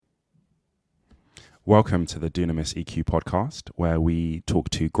Welcome to the Dunamis EQ podcast, where we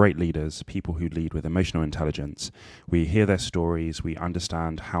talk to great leaders, people who lead with emotional intelligence. We hear their stories, we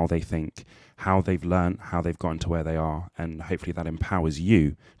understand how they think, how they've learned, how they've gotten to where they are, and hopefully that empowers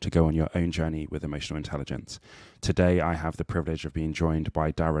you to go on your own journey with emotional intelligence. Today, I have the privilege of being joined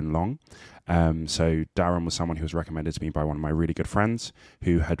by Darren Long. So Darren was someone who was recommended to me by one of my really good friends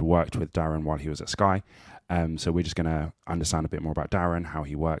who had worked with Darren while he was at Sky. So we're just going to understand a bit more about Darren, how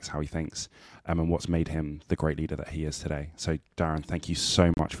he works, how he thinks, and what's made him the great leader that he is today. So Darren, thank you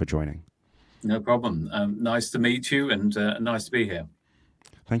so much for joining. No problem. Nice to meet you and nice to be here.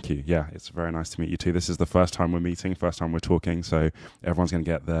 Thank you. Yeah, it's very nice to meet you too. This is the first time we're meeting, first time we're talking. So everyone's going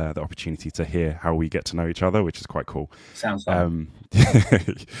to get the opportunity to hear how we get to know each other, which is quite cool. Sounds fun.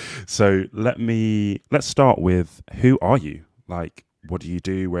 So let's start with, who are you? Like, what do you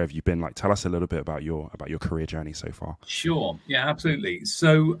do? Where have you been? Like, tell us a little bit about your career journey so far. Sure. Yeah, absolutely.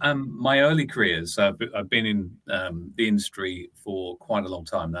 So my early careers, I've been in the industry for quite a long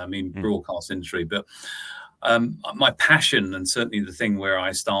time now. I mean, broadcast industry, but my passion, and certainly the thing where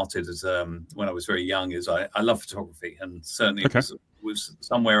I started as when I was very young, is I love photography, and certainly it was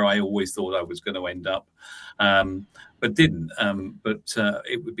somewhere I always thought I was going to end up, but didn't. But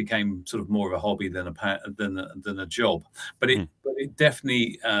it became sort of more of a hobby than a job. But it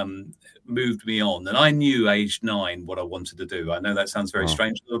definitely moved me on, and I knew aged 9 what I wanted to do. I know that sounds very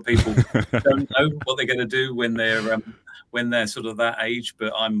strange. A lot of people don't know what they're going to do when they're sort of that age.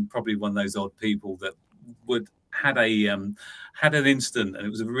 But I'm probably one of those odd people that had an incident, and it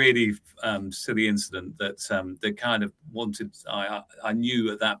was a really silly incident that kind of wanted. I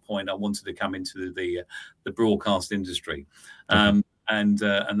knew at that point I wanted to come into the broadcast industry, and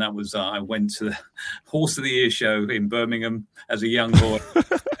that was I went to the Horse of the Year show in Birmingham as a young boy,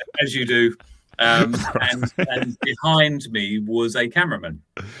 as you do. And behind me was a cameraman,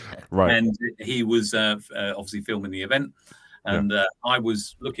 right? And he was obviously filming the event. And I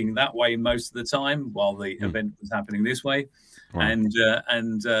was looking that way most of the time while the event was happening this way. Wow.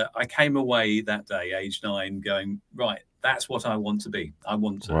 And I came away that day, age 9, going, right, that's what I want to be. I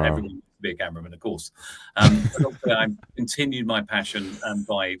want everyone to be a cameraman, of course. But I continued my passion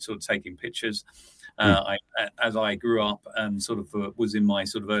by sort of taking pictures. As I grew up and sort of was in my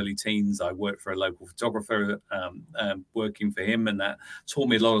sort of early teens, I worked for a local photographer, working for him, and that taught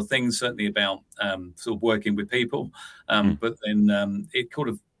me a lot of things, certainly about sort of working with people. But then it kind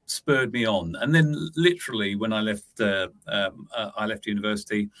of spurred me on. And then literally when I left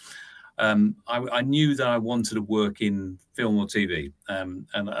university, I knew that I wanted to work in film or TV,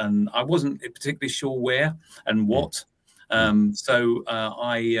 and I wasn't particularly sure where and what. So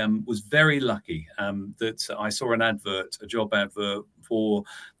I was very lucky that I saw a job advert for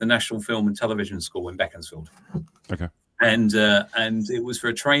the National Film and Television School in Beaconsfield. Okay. And it was for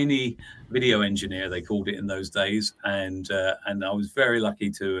a trainee video engineer, they called it in those days. And I was very lucky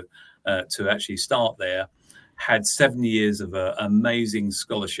to actually start there. Had 7 years of amazing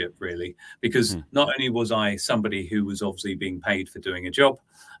scholarship, really, because not only was I somebody who was obviously being paid for doing a job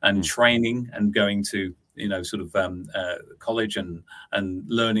and training and going to sort of college and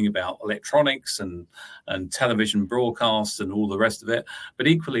learning about electronics and television broadcasts and all the rest of it. But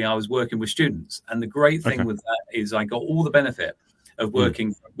equally, I was working with students. And the great thing with that is I got all the benefit of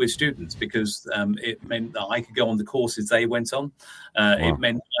working with students, because it meant that I could go on the courses they went on. It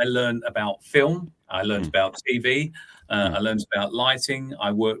meant I learned about film. I learned about TV. I learned about lighting.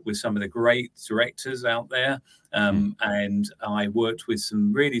 I worked with some of the great directors out there. And I worked with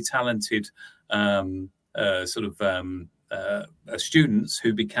some really talented students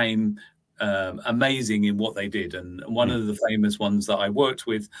who became amazing in what they did. And one of the famous ones that I worked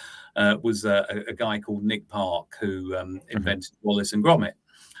with was a guy called Nick Park, who invented Wallace and Gromit.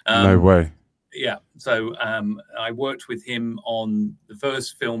 No way. Yeah. So I worked with him on the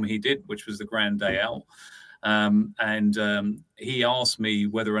first film he did, which was The Grand Day Out. And he asked me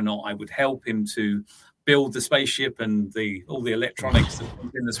whether or not I would help him to build the spaceship and all the electronics that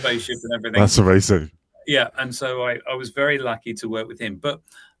was in the spaceship and everything. That's amazing. Yeah. And so I was very lucky to work with him. But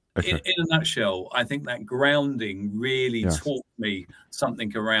in a nutshell, I think that grounding really taught me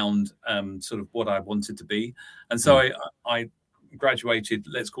something around sort of what I wanted to be. And so I graduated,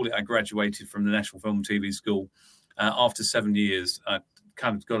 I graduated from the National Film and TV School after 7 years. I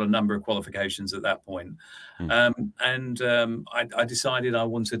kind of got a number of qualifications at that point. I decided I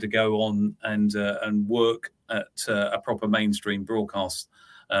wanted to go on and work at a proper mainstream broadcast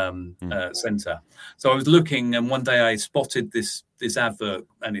centre. So I was looking, and one day I spotted this advert,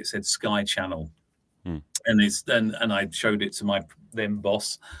 and it said Sky Channel, and I showed it to my then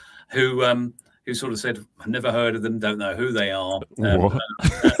boss, who sort of said, "I've never heard of them, don't know who they are."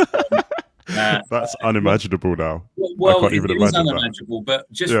 That's unimaginable now. I Well, can't it even is imagine that. unimaginable,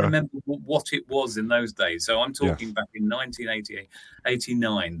 but just Yeah. remember what it was in those days. So I'm Yeah. talking back in 1988,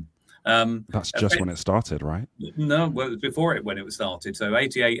 89. That's just when it started, right? No, well, it was before when it was started. So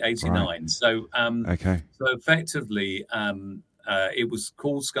 88, 89. Right. So, Okay. so effectively, it was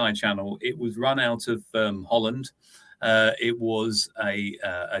called Sky Channel. It was run out of Holland. It was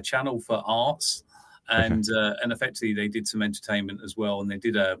a channel for arts. And effectively, they did some entertainment as well. And they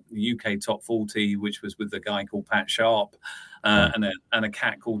did a UK Top 40, which was with a guy called Pat Sharp Right. and a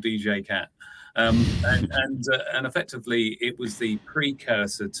cat called DJ Cat. And effectively, it was the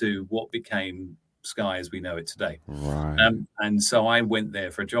precursor to what became Sky as we know it today. Right. And so I went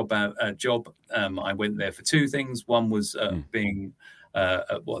there for a job. I went there for two things. One was being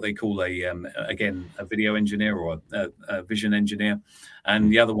what they call a video engineer or a vision engineer, and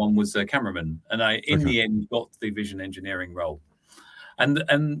the other one was a cameraman. And I, in the end, got the vision engineering role.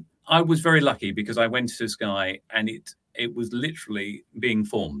 And I was very lucky because I went to Sky, and it was literally being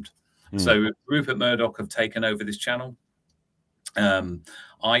formed. So Rupert Murdoch have taken over this channel.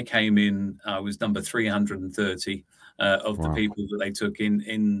 I came in. I was number 330 of the people that they took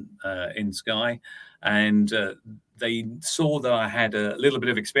in Sky, and they saw that I had a little bit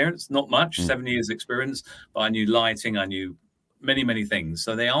of experience, not much, 7 years experience, but I knew lighting, I knew many things.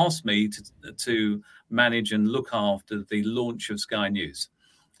 So they asked me to manage and look after the launch of Sky News.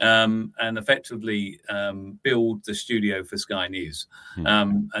 And effectively build the studio for Sky News,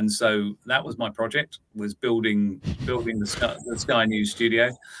 and so that was my project: was building the Sky News studio,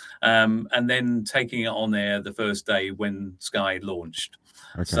 and then taking it on air the first day when Sky launched.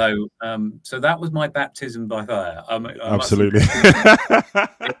 So that was my baptism by fire. Absolutely.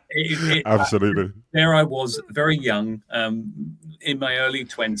 Absolutely. There I was, very young, in my early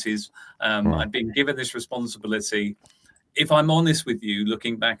 20s. I'd been given this responsibility. If I'm honest with you,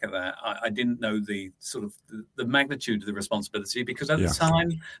 looking back at that, I didn't know the sort of the magnitude of the responsibility, because at the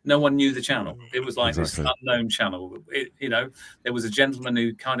time, no one knew the channel. It was like this unknown channel. There was a gentleman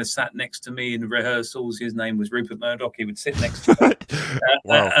who kind of sat next to me in rehearsals. His name was Rupert Murdoch. He would sit next to me.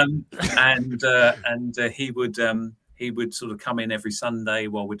 And he would sort of come in every Sunday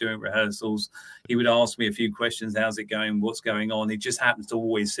while we're doing rehearsals. He would ask me a few questions. How's it going? What's going on? He just happens to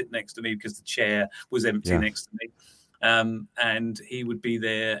always sit next to me because the chair was empty next to me. And he would be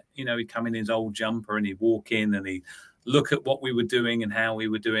there, he'd come in his old jumper and he'd walk in and he'd look at what we were doing and how we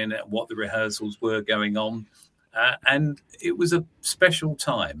were doing it, what the rehearsals were going on. And it was a special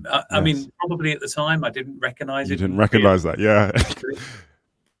time. I mean, probably at the time I didn't recognize it. You didn't recognize that, yeah.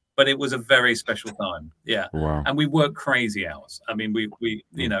 But it was a very special time, yeah. Wow. And we worked crazy hours. I mean, we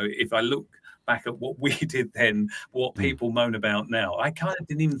if I look back at what we did then, what people moan about now, I kind of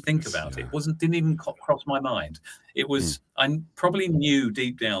didn't even think about it. Didn't even cross my mind. It was, I probably knew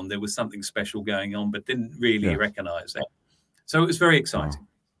deep down there was something special going on, but didn't really recognize it. So it was very exciting.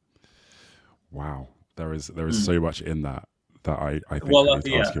 Wow. There is so much in that I think well, I need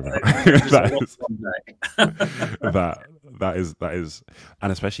to ask you about. that is,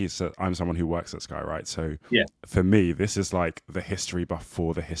 and especially I'm someone who works at Sky, right? So for me, this is like the history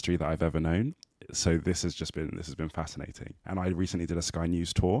before the history that I've ever known. So this has been fascinating. And I recently did a Sky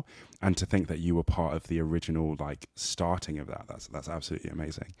News tour, and to think that you were part of the original starting of that's absolutely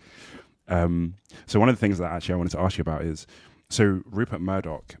amazing. So one of the things that actually I wanted to ask you about is, so Rupert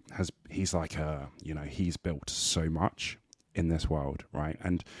Murdoch he's built so much in this world, right?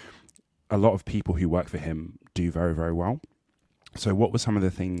 And a lot of people who work for him do very, very well. So what were some of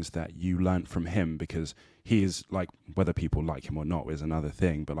the things that you learned from him? Because he is, whether people like him or not is another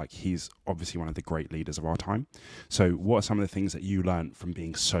thing, but he's obviously one of the great leaders of our time. So what are some of the things that you learned from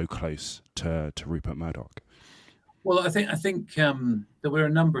being so close to Rupert Murdoch? Well, I think there were a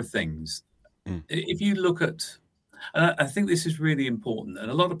number of things. If you look at, and I think this is really important, and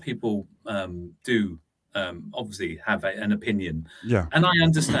a lot of people do obviously have an opinion, and I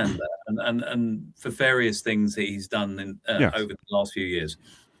understand that, and for various things that he's done over the last few years.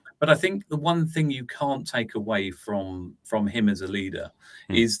 But I think the one thing you can't take away from him as a leader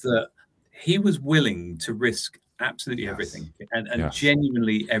is that he was willing to risk absolutely everything and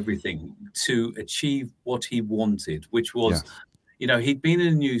genuinely everything to achieve what he wanted, which was, he'd been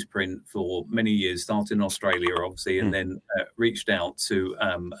in newsprint for many years, started in Australia, obviously, and then reached out to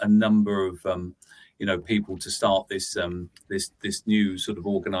a number of people to start this new sort of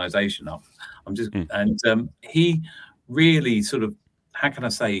organization up. He really sort of, how can I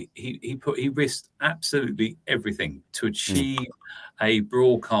say, he risked absolutely everything to achieve a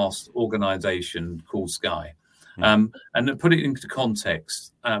broadcast organization called Sky. And to put it into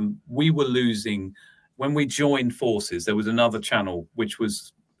context, we were losing when we joined forces. There was another channel which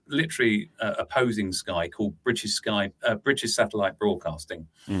was literally opposing Sky, called British Satellite Broadcasting.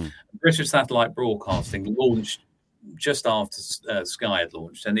 British Satellite Broadcasting launched just after Sky had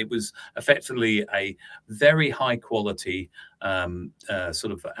launched, and it was effectively a very high quality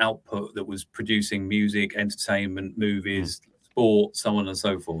sort of output that was producing music, entertainment, movies, sport, so on and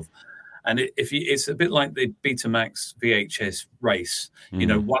so forth. And it's a bit like the Betamax VHS race. You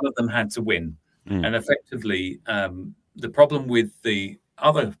know, one of them had to win, and effectively the problem with the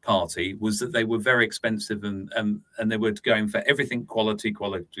other party was that they were very expensive, and they were going for everything quality.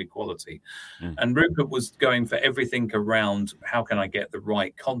 And Rupert was going for everything around how can I get the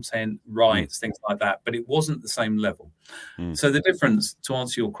right content, rights, things like that. But it wasn't the same level. So the difference, to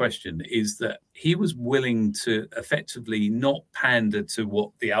answer your question, is that he was willing to effectively not pander to what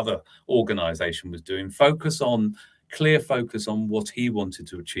the other organization was doing, clear focus on what he wanted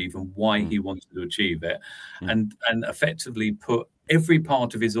to achieve and why he wanted to achieve it, and effectively put every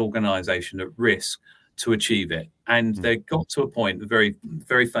part of his organization at risk to achieve it. And they got to a point, a very,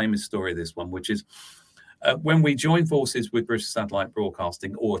 very famous story, this one, which is when we joined forces with British Satellite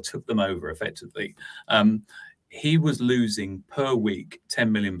Broadcasting, or took them over effectively, he was losing per week £10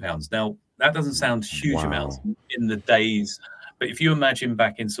 million. Now, that doesn't sound huge amounts in the days, but if you imagine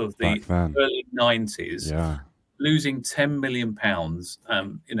back in sort of the early 90s, losing £10 million,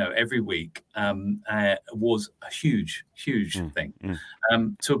 every week was a huge thing.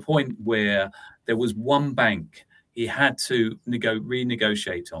 To a point where there was one bank he had to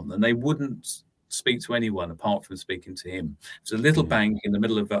renegotiate on, and they wouldn't speak to anyone apart from speaking to him. It's a little bank in the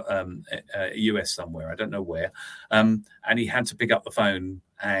middle of US somewhere, I don't know where, and he had to pick up the phone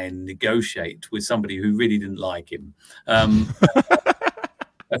and negotiate with somebody who really didn't like him.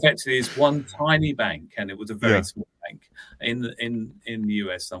 Effectively, it's one tiny bank, and it was a very small bank in the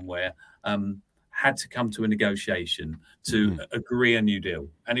US somewhere, had to come to a negotiation to agree a new deal.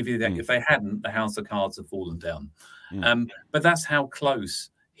 And if they hadn't, the house of cards had fallen down. But that's how close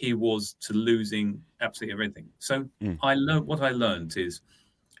he was to losing absolutely everything. So what I learned is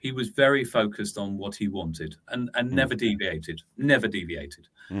he was very focused on what he wanted, and never deviated. And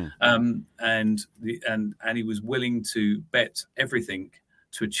he was willing to bet everything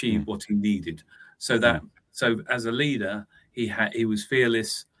to achieve what he needed. So as a leader, he was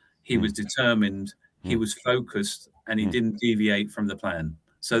fearless, he was determined, he was focused, and he didn't deviate from the plan.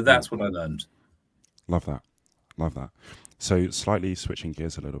 So that's what I learned. Love that. So slightly switching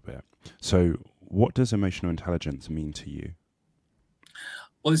gears a little bit. So what does emotional intelligence mean to you?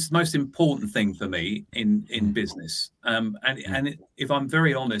 Well, it's the most important thing for me in business. If I'm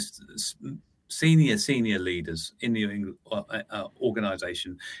very honest, senior leaders in the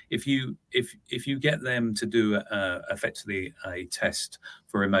organization, if you get them to do effectively a test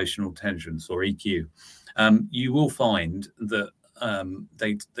for emotional intelligence, or EQ, you will find that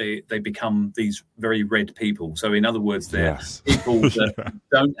they become these very red people. So in other words, they're people that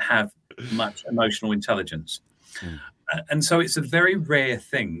don't have much emotional intelligence. And so it's a very rare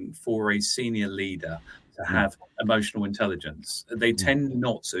thing for a senior leader to have emotional intelligence. They tend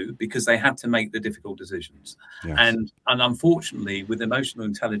not to, because they have to make the difficult decisions. And unfortunately, with emotional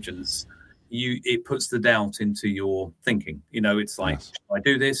intelligence, it puts the doubt into your thinking. It's like, if I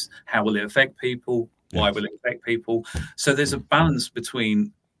do this, how will it affect people? Why will it affect people? So there's a balance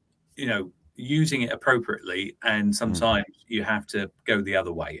between, using it appropriately, and sometimes you have to go the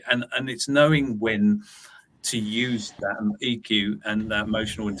other way. And it's knowing when to use that EQ and that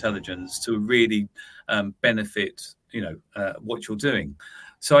emotional intelligence to really benefit, what you're doing.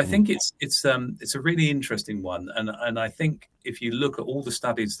 So I think it's a really interesting one, and I think if you look at all the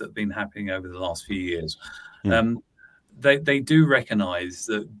studies that have been happening over the last few years, they do recognise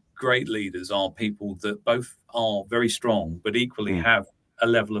that great leaders are people that both are very strong, but equally have a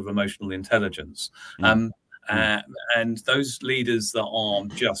level of emotional intelligence. And those leaders that are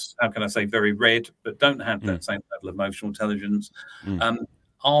just, how can I say, very red, but don't have that same level of emotional intelligence,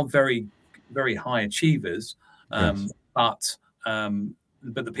 are very, very high achievers. But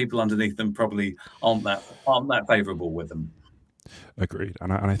the people underneath them probably aren't that favourable with them. Agreed.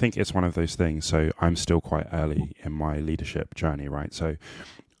 And I think it's one of those things. So I'm still quite early in my leadership journey, right? So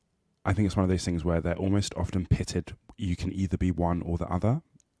I think it's one of those things where they're almost often pitted. You can either be one or the other,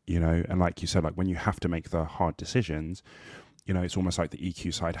 and like you said, like when you have to make the hard decisions, it's almost like the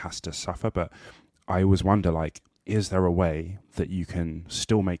EQ side has to suffer. But I always wonder, like, is there a way that you can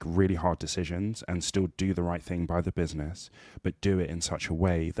still make really hard decisions and still do the right thing by the business, but do it in such a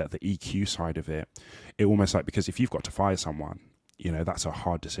way that the EQ side of it almost like, because if you've got to fire someone, that's a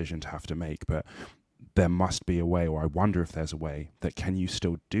hard decision to have to make, but there must be a way, or I wonder if there's a way that can you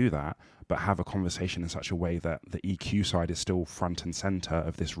still do that, but have a conversation in such a way that the EQ side is still front and center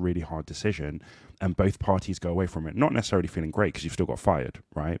of this really hard decision, and both parties go away from it not necessarily feeling great because you've still got fired,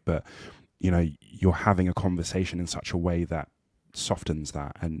 right? But you're having a conversation in such a way that softens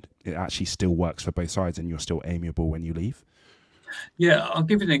that, and it actually still works for both sides, and you're still amiable when you leave. Yeah, I'll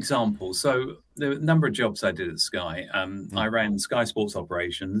give you an example. So there were a number of jobs I did at Sky. I ran Sky Sports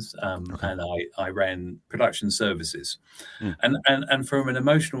operations, and I ran production services. And from an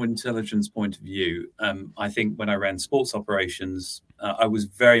emotional intelligence point of view, I think when I ran sports operations, I was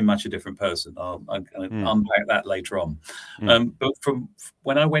very much a different person. I'll unpack that later on. But from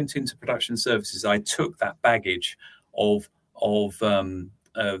when I went into production services, I took that baggage of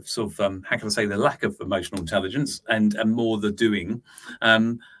sort of how can I say, the lack of emotional intelligence and more the doing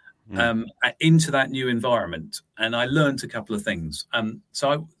into that new environment, and I learned a couple of things.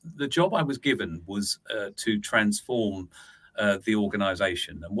 The job I was given was to transform the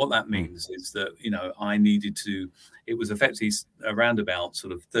organization, and what that means is that I needed to. It was effectively around about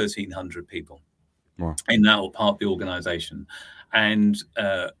sort of 1,300 people in that part of the organization, and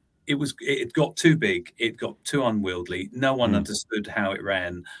it got too big, it got too unwieldy. No one understood how it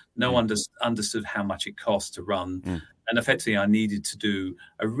ran. No one understood how much it cost to run. And effectively, I needed to do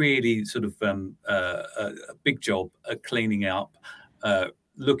a really sort of a big job at cleaning up,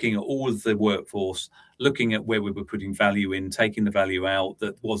 looking at all of the workforce, looking at where we were putting value in, taking the value out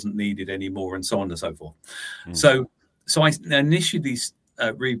that wasn't needed anymore, and so on and so forth. So I initially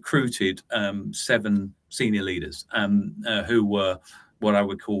recruited 7 senior leaders who were what I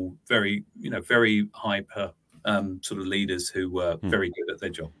would call very hyper sort of leaders who were very good at their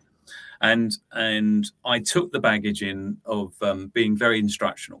job. And I took the baggage in of being very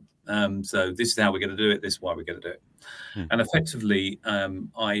instructional. So this is how we're going to do it. This is why we're going to do it. And effectively,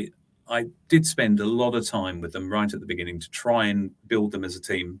 I did spend a lot of time with them right at the beginning to try and build them as a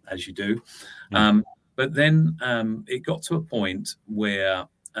team, as you do. But then it got to a point where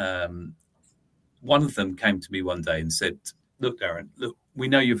one of them came to me one day and said, "Look, Darren, look, we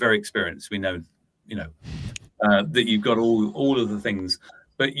know you're very experienced. We know, that you've got all of the things,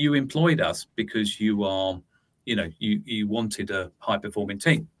 but you employed us because you are, you wanted a high performing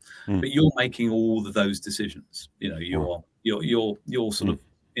team, but you're making all of those decisions. You're sort of,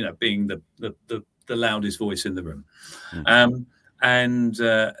 being the loudest voice in the room." And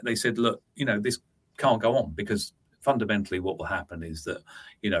they said, "Look, this can't go on, because fundamentally what will happen is that,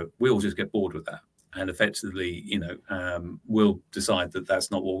 we'll just get bored with that. And effectively, we'll decide that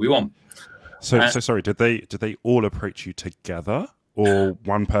that's not what we want." So sorry, did they all approach you together, or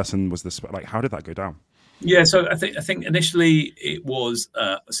one person was how did that go down? Yeah, so I think initially it was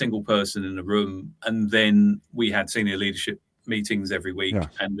a single person in a room, and then we had senior leadership meetings every week,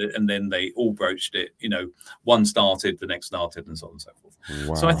 and then they all broached it. One started, the next started, and so on and so forth.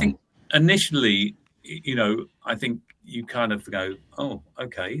 Wow. So I think initially, I think you kind of go, "Oh,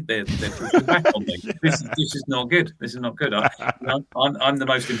 okay, they're pushing back on me. This is not good. This is not good. I'm the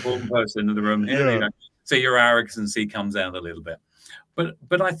most important person in the room here." So your arrogancy comes out a little bit.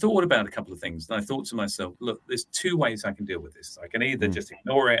 But I thought about a couple of things, and I thought to myself, look, there's 2 ways I can deal with this. I can either just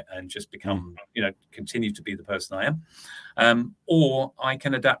ignore it and just become, continue to be the person I am, or I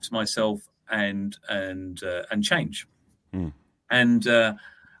can adapt myself and change.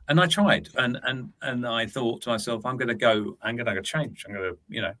 And I tried, and I thought to myself, I'm going to go change. I'm going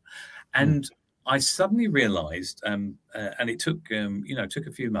to, and I suddenly realised, and it took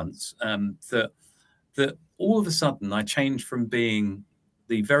a few months, that all of a sudden I changed from being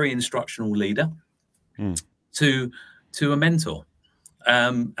the very instructional leader to a mentor,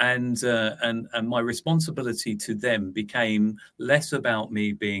 and my responsibility to them became less about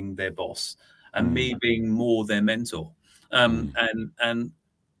me being their boss and me being more their mentor, and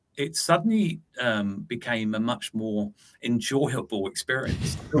it suddenly became a much more enjoyable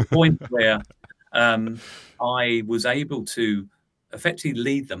experience, to a point where I was able to effectively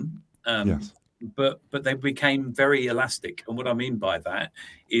lead them. But they became very elastic. And what I mean by that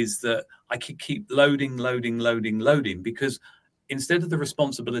is that I could keep loading, because instead of the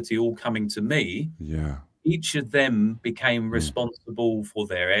responsibility all coming to me, each of them became responsible for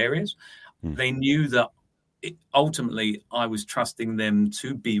their areas. They knew that ultimately I was trusting them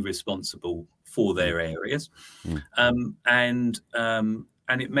to be responsible for their areas. And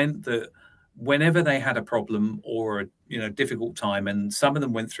it meant that whenever they had a problem or a difficult time, and some of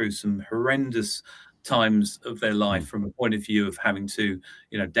them went through some horrendous times of their life from a point of view of having to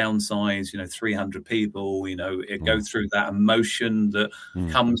downsize 300 people, go through that emotion that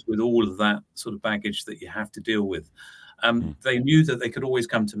comes with all of that sort of baggage that you have to deal with. They knew that they could always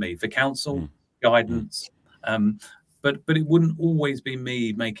come to me for counsel, guidance. But it wouldn't always be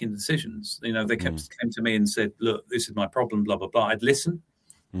me making decisions. They came to me and said, "Look, this is my problem." Blah blah blah. I'd listen,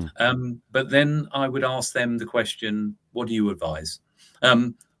 but then I would ask them the question, "What do you advise?"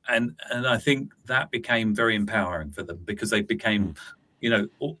 And I think that became very empowering for them, because they became,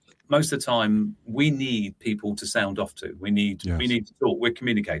 most of the time we need people to sound off to. We need to talk. We're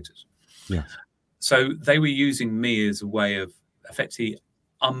communicators. Yes. So they were using me as a way of effectively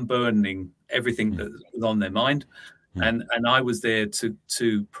unburdening everything that was on their mind. And I was there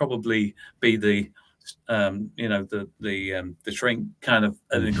to probably be the the shrink kind of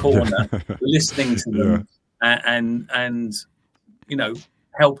in the corner, listening to them and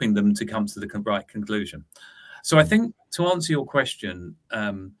helping them to come to the right conclusion. So I think, to answer your question,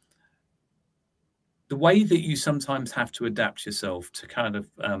 the way that you sometimes have to adapt yourself to kind of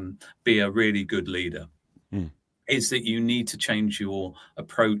be a really good leader is that you need to change your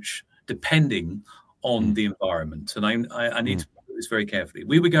approach depending on the environment. And I need to put this very carefully.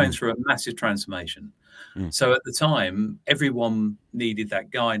 We were going through a massive transformation. So at the time, everyone needed that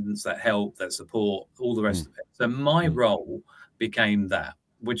guidance, that help, that support, all the rest of it. So my role became that,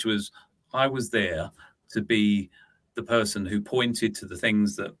 which was, I was there to be the person who pointed to the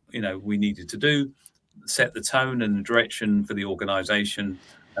things that, we needed to do, set the tone and the direction for the organization.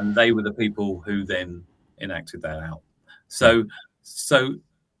 And they were the people who then enacted that out. So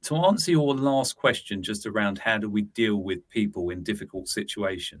to answer your last question, just around how do we deal with people in difficult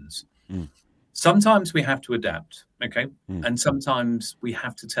situations, sometimes we have to adapt, okay? And sometimes we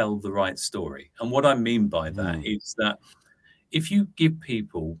have to tell the right story. And what I mean by that is that if you give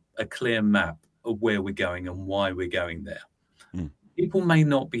people a clear map of where we're going and why we're going there, people may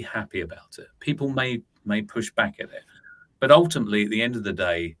not be happy about it. People may push back at it. But ultimately, at the end of the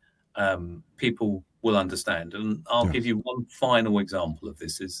day, people will understand. And I'll give you one final example of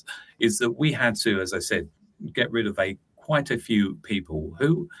this is that we had to, as I said, get rid of quite a few people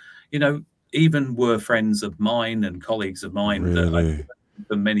who, even were friends of mine and colleagues of mine that I've known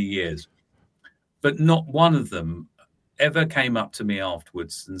for many years. But not one of them ever came up to me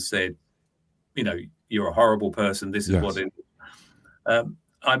afterwards and said, you're a horrible person. This is what it is.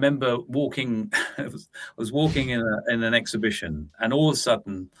 I remember walking, I was walking in an exhibition, and all of a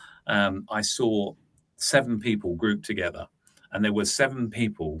sudden I saw 7 people grouped together, and there were 7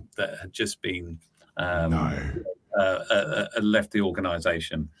 people that had just been left the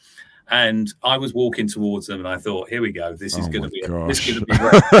organization. And I was walking towards them, and I thought, here we go. This is going to be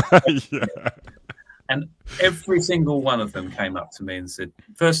great. And every single one of them came up to me and said,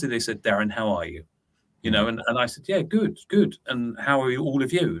 firstly, they said, "Darren, how are you?" And I said, "Yeah, good. And how are all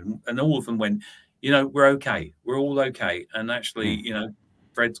of you?" And all of them went, "We're okay. We're all okay. And actually,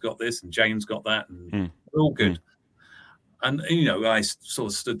 Fred's got this and James got that, and we're all good." And, I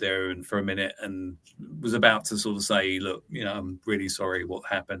sort of stood there and for a minute and was about to sort of say, "Look, I'm really sorry what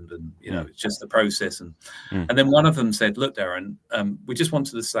happened. And, it's just the process." And then one of them said, "Look, Darren, we just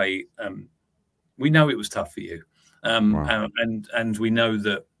wanted to say, we know it was tough for you. And we know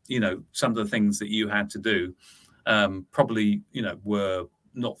that, some of the things that you had to do probably, were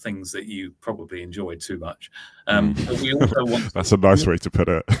not things that you probably enjoyed too much. But we also want that's a nice way to put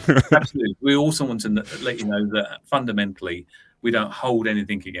it." Absolutely. We also want to let you know that fundamentally we don't hold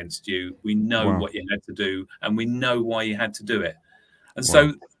anything against you. We know what you had to do, and we know why you had to do it. And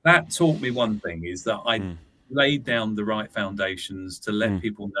so that taught me one thing, is that I laid down the right foundations to let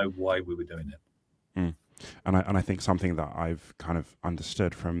people know why we were doing it. And I think something that I've kind of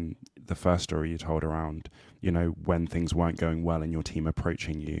understood from the first story you told around, when things weren't going well in your team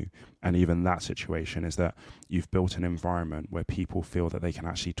approaching you, and even that situation, is that you've built an environment where people feel that they can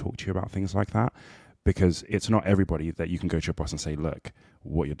actually talk to you about things like that. Because it's not everybody that you can go to your boss and say, "Look,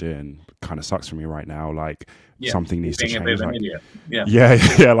 what you're doing kind of sucks for me right now. Like something needs to change."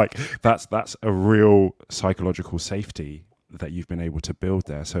 Like that's a real psychological safety that you've been able to build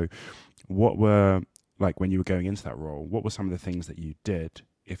there. So what were, like, when you were going into that role, what were some of the things that you did,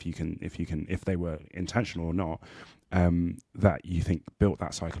 if they were intentional or not, that you think built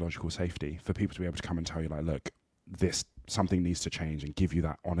that psychological safety for people to be able to come and tell you, like, "Look, something needs to change," and give you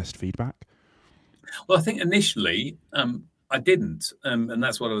that honest feedback? Well, I think initially I didn't, and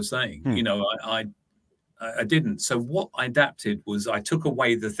that's what I was saying. I didn't. So what I adapted was I took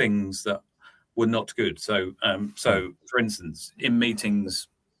away the things that were not good. So, for instance, in meetings,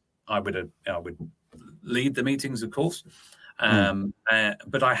 I would lead the meetings, of course,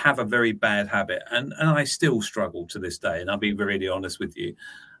 but I have a very bad habit, and I still struggle to this day. And I'll be really honest with you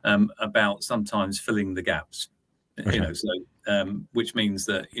about sometimes filling the gaps. Which means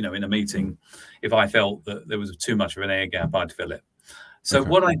that, in a meeting, if I felt that there was too much of an air gap, I'd fill it. So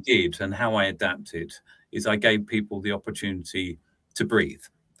what I did and how I adapted is I gave people the opportunity to breathe.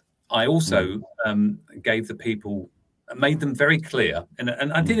 I also gave the people, made them very clear, and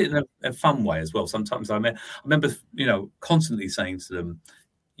I did it in a fun way as well. Sometimes I remember, constantly saying to them,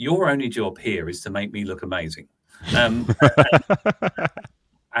 "Your only job here is to make me look amazing." And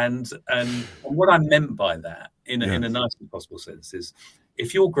what I meant by that, in a nicely possible sense, is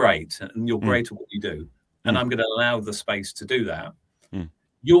if you're great and you're great at what you do, and I'm going to allow the space to do that,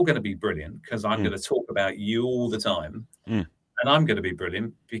 you're going to be brilliant because I'm going to talk about you all the time. And I'm going to be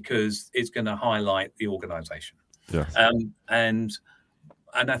brilliant because it's going to highlight the organization. Yes. And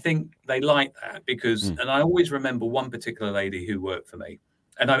I think they like that because, and I always remember one particular lady who worked for me,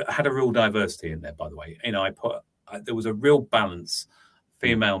 and I had a real diversity in there, by the way. There was a real balance,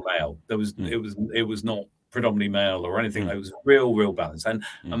 female, male. It was not predominantly male or anything. It was real balance. And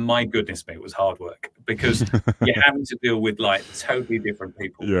my goodness me, it was hard work because you're having to deal with like totally different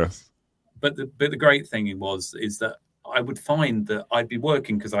people. Yes. But the great thing is that I would find that I'd be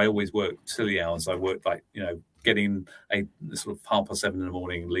working because I always worked silly hours. I worked like, getting a sort of 7:30 in the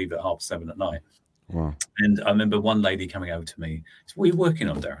morning and leave at 7:30 at night. Wow. And I remember one lady coming over to me. She said, "What are you working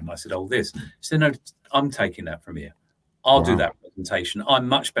on, Darren?" I said, "Oh, this." She said, "No, I'm taking that from you. I'll do that presentation. I'm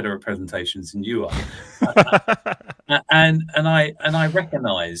much better at presentations than you are." and I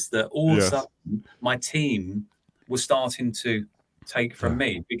recognized that all of a sudden my team was starting to take from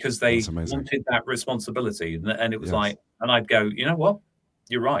me because they wanted that responsibility. And it was like, and I'd go, "You know what?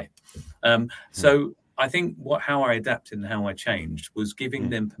 You're right." So I think how I adapted and how I changed was giving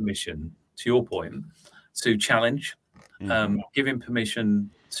them permission, to your point, to challenge, giving permission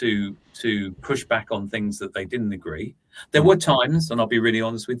to push back on things that they didn't agree. There were times, and I'll be really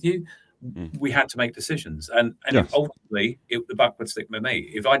honest with you, we had to make decisions, and ultimately the buck would stick with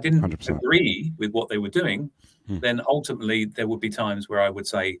me. If I didn't 100%. agree with what they were doing, then ultimately there would be times where I would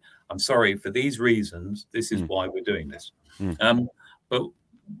say, "I'm sorry for these reasons. This is why we're doing this." But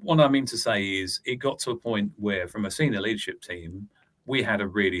what I mean to say is, it got to a point where, from a senior leadership team, we had a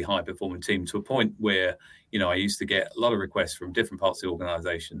really high performing team, to a point where, I used to get a lot of requests from different parts of the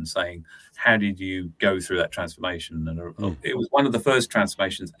organization saying, "How did you go through that transformation?" And it was one of the first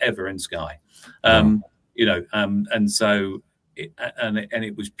transformations ever in Sky. And so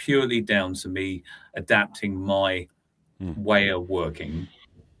it was purely down to me adapting my way of working.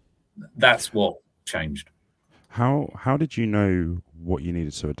 That's what changed. How did you know what you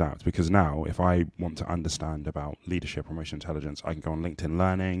needed to adapt? Because now, if I want to understand about leadership, emotional intelligence, I can go on LinkedIn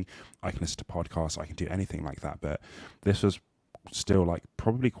Learning, I can listen to podcasts, I can do anything like that. But this was still like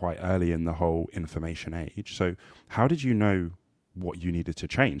probably quite early in the whole information age. So how did you know what you needed to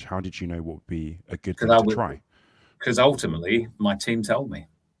change? How did you know what would be a good thing to try? Because ultimately my team told me.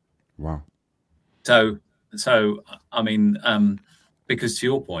 Wow. So I mean, because to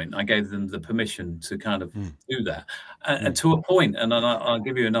your point, I gave them the permission to kind of do that, and to a point. And I'll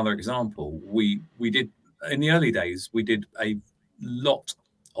give you another example. We did, in the early days, we did a lot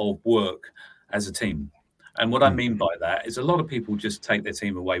of work as a team. And what I mean by that is, a lot of people just take their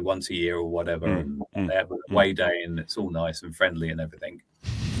team away once a year or whatever, and they have an away day, and it's all nice and friendly and everything.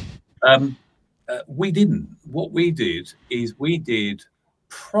 We didn't. What we did is we did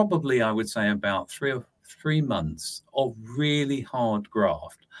probably, I would say, about 3 months of really hard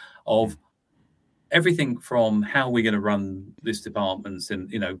graft of everything from how we're going to run this department, and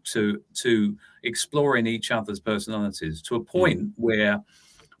to exploring each other's personalities, to a point where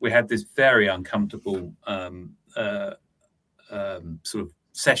we had this very uncomfortable sort of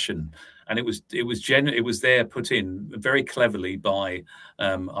session, and it was there put in very cleverly by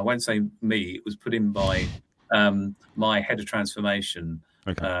I won't say me, it was put in by my head of transformation.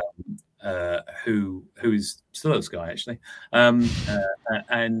 Okay. Who is still at Sky, actually,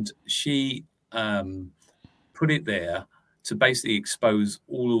 and she put it there to basically expose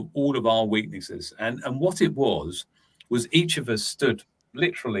all of our weaknesses, and what it was each of us stood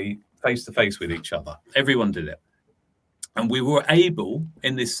literally face to face with each other. Everyone did it, and we were able,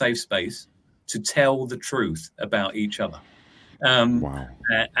 in this safe space, to tell the truth about each other. Wow.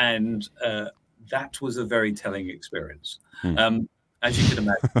 And that was a very telling experience. As you can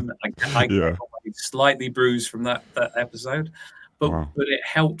imagine, I got slightly bruised from that episode, but it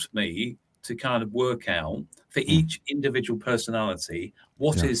helped me to kind of work out, for each individual personality,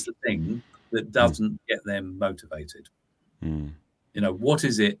 what is the thing that doesn't get them motivated. What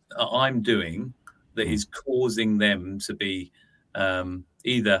is it I'm doing that is causing them to be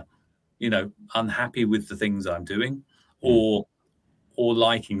either unhappy with the things I'm doing, or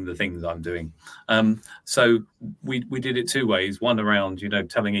liking the things I'm doing. So we did it two ways. One around,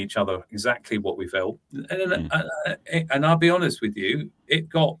 telling each other exactly what we felt. And I'll be honest with you, it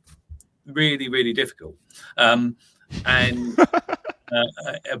got really, really difficult. And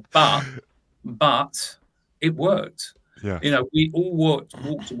but it worked. Yeah. We all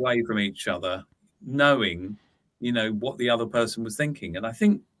walked away from each other knowing, what the other person was thinking. And I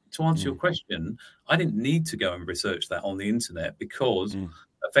think, to answer your question, I didn't need to go and research that on the internet, because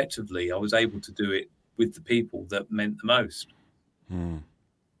effectively I was able to do it with the people that meant the most.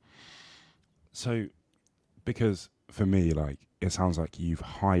 So, because for me, like, it sounds like you've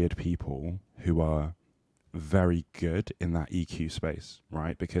hired people who are very good in that EQ space,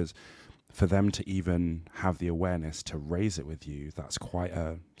 right? Because for them to even have the awareness to raise it with you, it's quite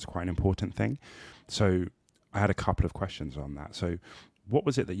an important thing. So I had a couple of questions on that. So what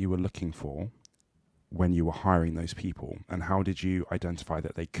was it that you were looking for when you were hiring those people, and how did you identify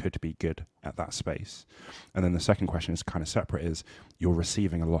that they could be good at that space? And then the second question is kind of separate, is you're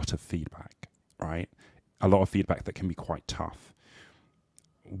receiving a lot of feedback, right? A lot of feedback that can be quite tough.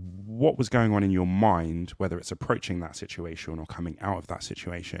 What was going on in your mind, whether it's approaching that situation or coming out of that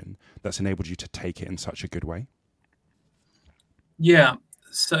situation, that's enabled you to take it in such a good way? Yeah.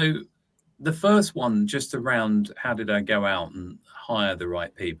 So the first one, just around how did I go out and hire the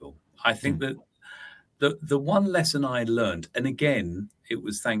right people? I think that the one lesson I learned, and again, it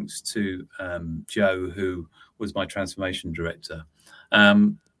was thanks to Jo, who was my transformation director.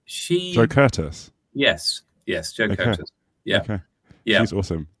 Jo Curtis? Yes, Jo Curtis. Yeah. Okay. Yeah. She's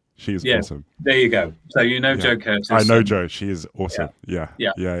awesome. She's awesome. There you go. So Jo Curtis. I know Jo. She is awesome. Yeah.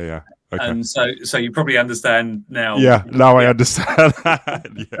 Okay. And so you probably understand now. Yeah. Now I understand that.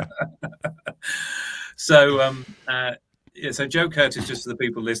 Yeah. So Jo Curtis, just for the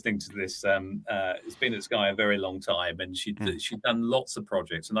people listening to this, has been at Sky a very long time, and she'd done lots of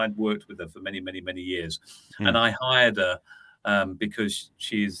projects, and I'd worked with her for many, many, many years. And I hired her because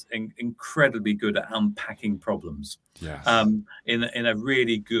she's incredibly good at unpacking problems, in a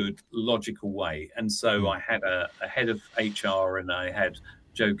really good, logical way. And so I had a head of HR, and I had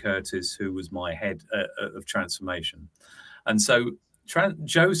Jo Curtis, who was my head of transformation. And so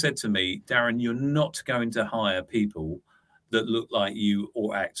Jo said to me, Darren, you're not going to hire people that look like you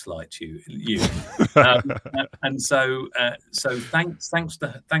or act like you. And so thanks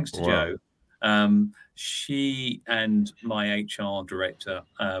to Jo. She and my HR director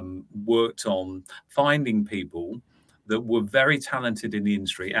worked on finding people that were very talented in the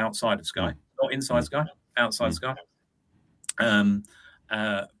industry outside of Sky, not inside Sky, outside Sky, and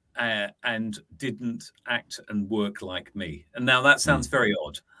didn't act and work like me. And now that sounds very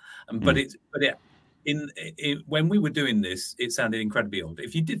odd, but when we were doing this, it sounded incredibly odd.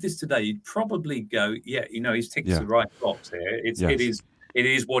 If you did this today, you'd probably go, he's ticked the right box here. It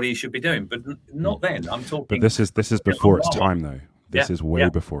is what he should be doing, but not then. I'm talking. But this is before its time, though. This is way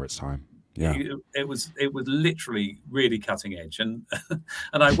before its time. Yeah, it was literally really cutting edge, and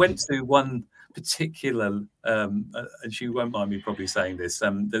and I went to one particular, and she won't mind me probably saying this.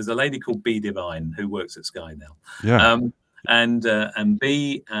 There's a lady called B Divine who works at Sky now. Yeah. And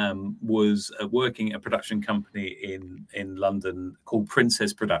B was working at a production company in London called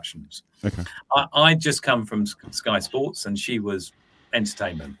Princess Productions. Okay. I just come from Sky Sports, and she was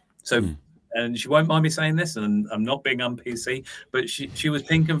entertainment. So, and she won't mind me saying this, and I'm not being un-PC, but she was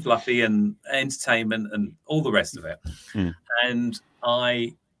pink and fluffy and entertainment and all the rest of it. And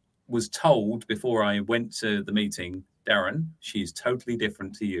I was told before I went to the meeting, Darren, she's totally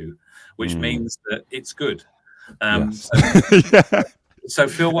different to you, which means that it's good. So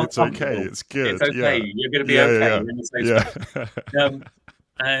feel what's okay. It's good. It's okay. Yeah. You're going to be okay.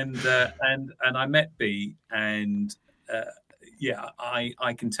 And I met B, and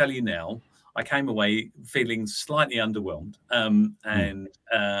I can tell you now, I came away feeling slightly underwhelmed, and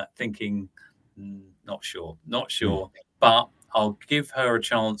thinking, not sure, but I'll give her a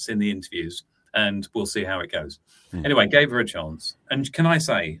chance in the interviews, and we'll see how it goes. Anyway, gave her a chance, and can I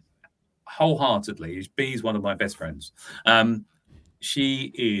say, wholeheartedly, B's one of my best friends.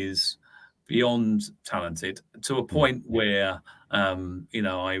 She is beyond talented, to a point where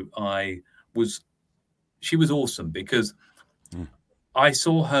she was awesome, because I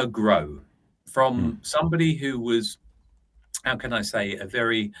saw her grow from somebody who was, how can I say, a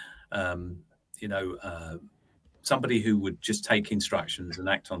very somebody who would just take instructions and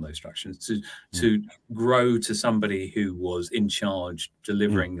act on those instructions, to grow to somebody who was in charge,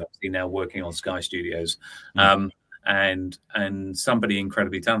 delivering, obviously now working on Sky Studios, and somebody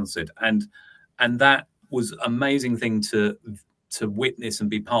incredibly talented. And that was an amazing thing to to witness and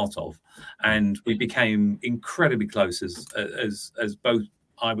be part of, and we became incredibly close as both.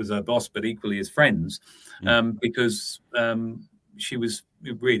 I was her boss, but equally as friends, because she was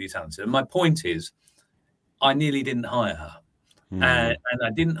really talented. And my point is, I nearly didn't hire her, and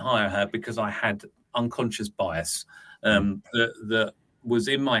I didn't hire her because I had unconscious bias that was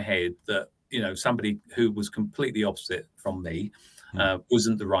in my head that somebody who was completely opposite from me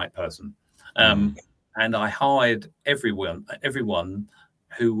wasn't the right person. And I hired everyone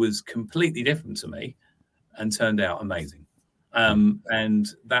who was completely different to me and turned out amazing. And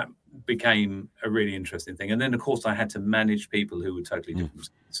that became a really interesting thing. And then, of course, I had to manage people who were totally different.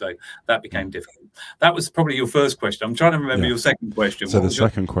 So that became difficult. That was probably your first question. I'm trying to remember your second question. So the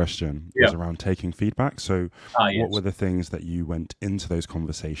second question was around taking feedback. So what were the things that you went into those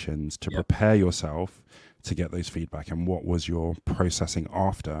conversations to prepare yourself to get those feedback, and what was your processing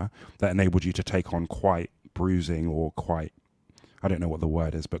after that enabled you to take on quite bruising or quite, I don't know what the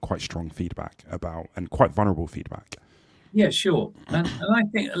word is, but quite strong feedback and quite vulnerable feedback? Yeah, sure. And I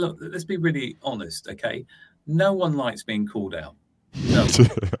think, look, let's be really honest, okay? No one likes being called out. No one,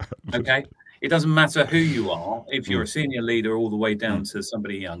 okay? It doesn't matter who you are, if you're a senior leader all the way down to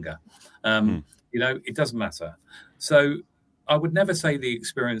somebody younger. It doesn't matter. So I would never say the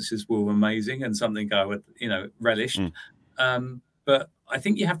experiences were amazing and something I would, relish. But I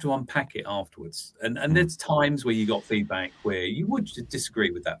think you have to unpack it afterwards. And there's times where you got feedback where you would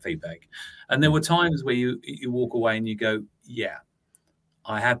disagree with that feedback. And there were times where you walk away and you go, yeah,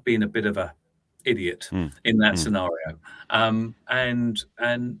 I have been a bit of a idiot in that scenario. And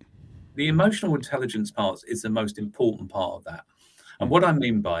the emotional intelligence part is the most important part of that. And what I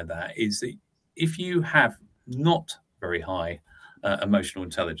mean by that is that if you have not very high emotional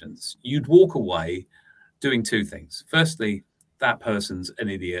intelligence, you'd walk away doing two things. Firstly, that person's an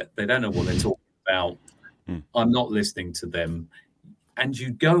idiot. They don't know what they're talking about. I'm not listening to them. And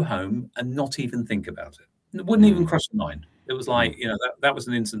you'd go home and not even think about it. It wouldn't even cross your mind. It was like, that was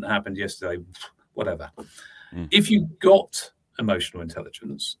an incident that happened yesterday, whatever. If you got emotional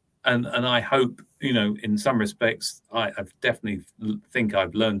intelligence, and I hope, in some respects, I've definitely think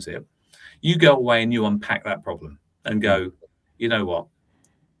I've learned it, you go away and you unpack that problem and go, you know what?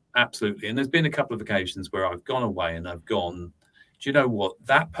 Absolutely. And there's been a couple of occasions where I've gone away and I've gone, do you know what?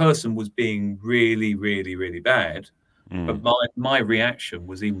 That person was being really, really, really bad, but my reaction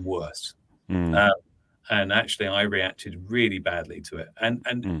was even worse. And actually, I reacted really badly to it. And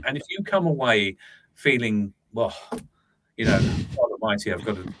if you come away feeling, well, God Almighty, I've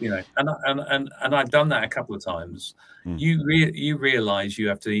got to, and I've done that a couple of times. You realize you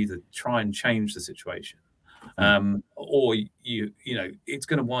have to either try and change the situation, or it's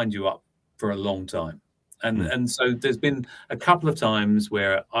going to wind you up for a long time. And so there's been a couple of times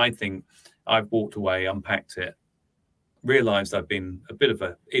where I think I've walked away, unpacked it, realized I've been a bit of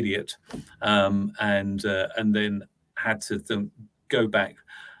an idiot, and then had to go back.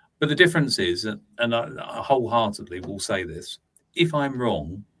 But the difference is, and I wholeheartedly will say this, if I'm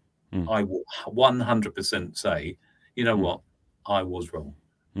wrong, I will 100% say, you know what, I was wrong.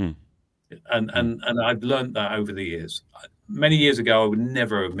 And I've learned that over the years. Many years ago, I would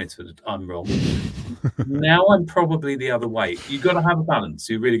never have admitted I'm wrong. Now I'm probably the other way. You've got to have a balance.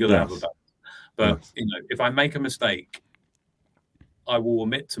 You really got to have a balance. But if I make a mistake, I will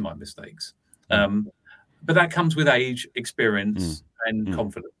admit to my mistakes. But that comes with age, experience, and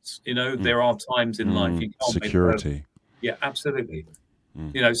confidence. There are times in life you can't security. Yeah, absolutely.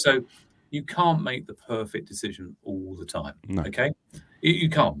 So you can't make the perfect decision all the time. No. Okay, you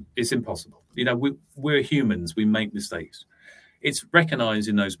can't. It's impossible. We're humans. We make mistakes. It's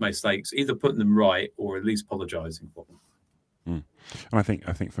recognizing those mistakes, either putting them right or at least apologizing for them. And I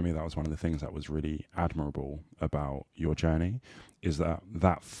think for me that was one of the things that was really admirable about your journey, is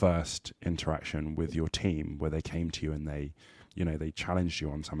that first interaction with your team where they came to you and they challenged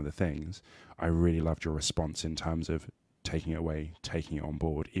you on some of the things. I really loved your response in terms of taking it away, taking it on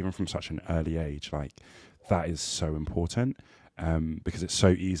board, even from such an early age. Like, that is so important, because it's so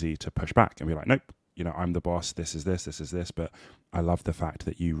easy to push back and be like, nope, I'm the boss, this is this. But I love the fact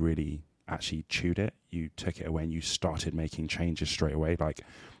that you really actually chewed it, you took it away and you started making changes straight away. Like,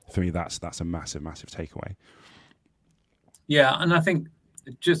 for me, that's a massive takeaway. Yeah, and I think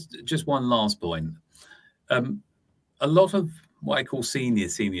just one last point. A lot of what I call senior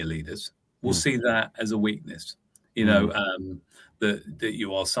leaders will see that as a weakness. That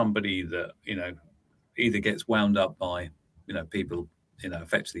you are somebody that either gets wound up by people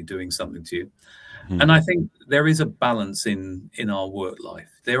effectively doing something to you. And I think there is a balance in our work life.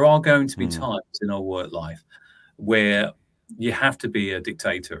 There are going to be times in our work life where you have to be a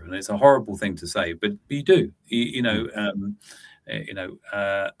dictator, and it's a horrible thing to say, but you do.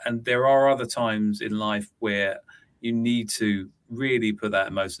 And there are other times in life where you need to really put that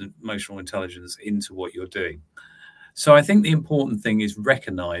emotional intelligence into what you're doing. So I think the important thing is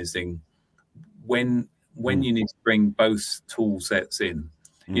recognizing when you need to bring both tool sets in,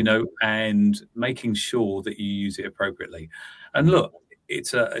 and making sure that you use it appropriately. And look,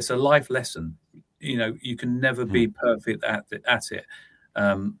 it's a life lesson. You can never be perfect at it.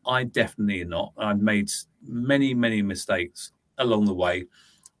 I definitely not. I've made many mistakes along the way,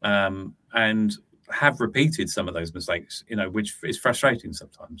 and have repeated some of those mistakes, which is frustrating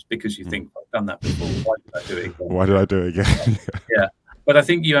sometimes, because you think, I've done that before, why did I do it again? Why did I do it again? Yeah. But I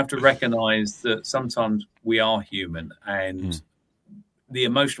think you have to recognize that sometimes we are human, and the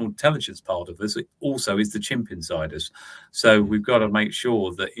emotional intelligence part of us also is the chimp inside us. So we've got to make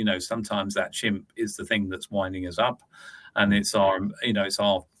sure that, sometimes that chimp is the thing that's winding us up. And it's our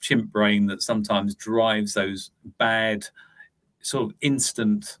chimp brain that sometimes drives those bad sort of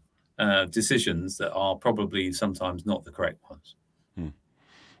instant decisions that are probably sometimes not the correct ones.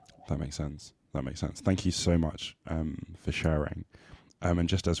 That makes sense. Thank you so much for sharing. And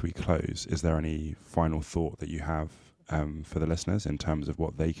just as we close, is there any final thought that you have for the listeners in terms of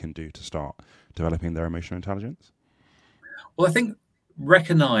what they can do to start developing their emotional intelligence? Well, I think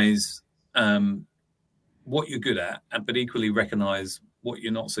recognize what you're good at, but equally recognize what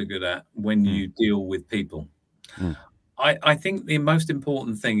you're not so good at when you deal with people. I think the most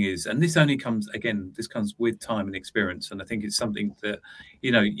important thing is, and this comes with time and experience, and I think it's something that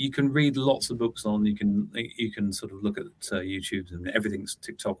you can read lots of books on, you can sort of look at YouTube, and everything's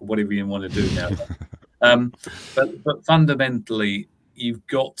TikTok or whatever you want to do now. But fundamentally, you've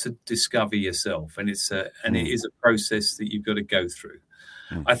got to discover yourself, and it is a process that you've got to go through.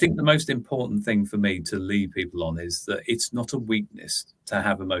 I think the most important thing for me to lead people on is that it's not a weakness to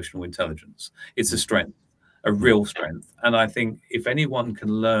have emotional intelligence. It's a strength. A real strength. And I think if anyone can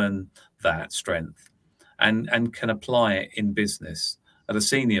learn that strength and can apply it in business at a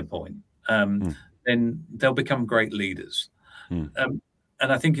senior point, then they'll become great leaders. And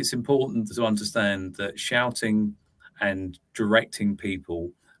I think it's important to understand that shouting and directing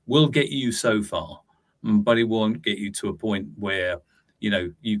people will get you so far, but it won't get you to a point where,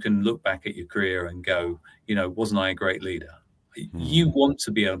 you can look back at your career and go, wasn't I a great leader? You want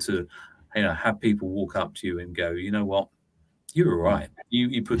to be able to have people walk up to you and go, you know what, you were right.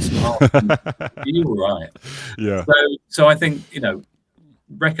 You put some heart in, you were right. Yeah. So I think,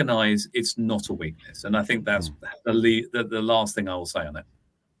 recognize it's not a weakness. And I think that's the last thing I will say on it.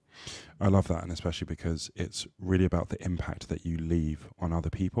 I love that. And especially because it's really about the impact that you leave on other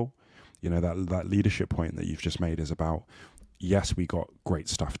people. That leadership point that you've just made is about, yes, we got great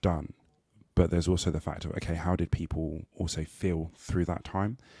stuff done, but there's also the fact of, okay, how did people also feel through that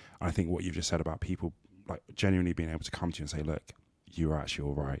time? I think what you've just said about people like genuinely being able to come to you and say, look, you were actually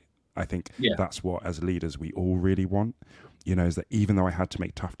all right. I think that's what, as leaders, we all really want, is that even though I had to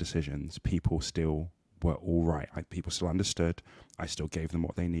make tough decisions, people still were all right. People still understood. I still gave them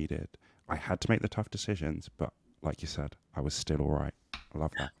what they needed. I had to make the tough decisions, but like you said, I was still all right. I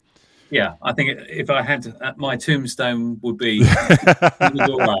love that. Yeah, I think if I had my tombstone would be, he was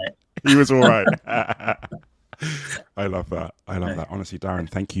all right. He was all right. I love that. Honestly, Darren,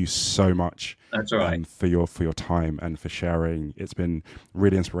 thank you so much. That's all right. For your time and for sharing. It's been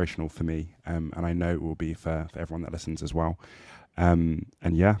really inspirational for me, and I know it will be for everyone that listens as well. And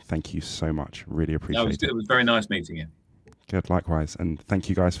yeah, thank you so much. Really appreciate it. It was very nice meeting you. Good, likewise. And thank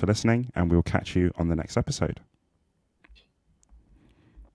you guys for listening, and we'll catch you on the next episode.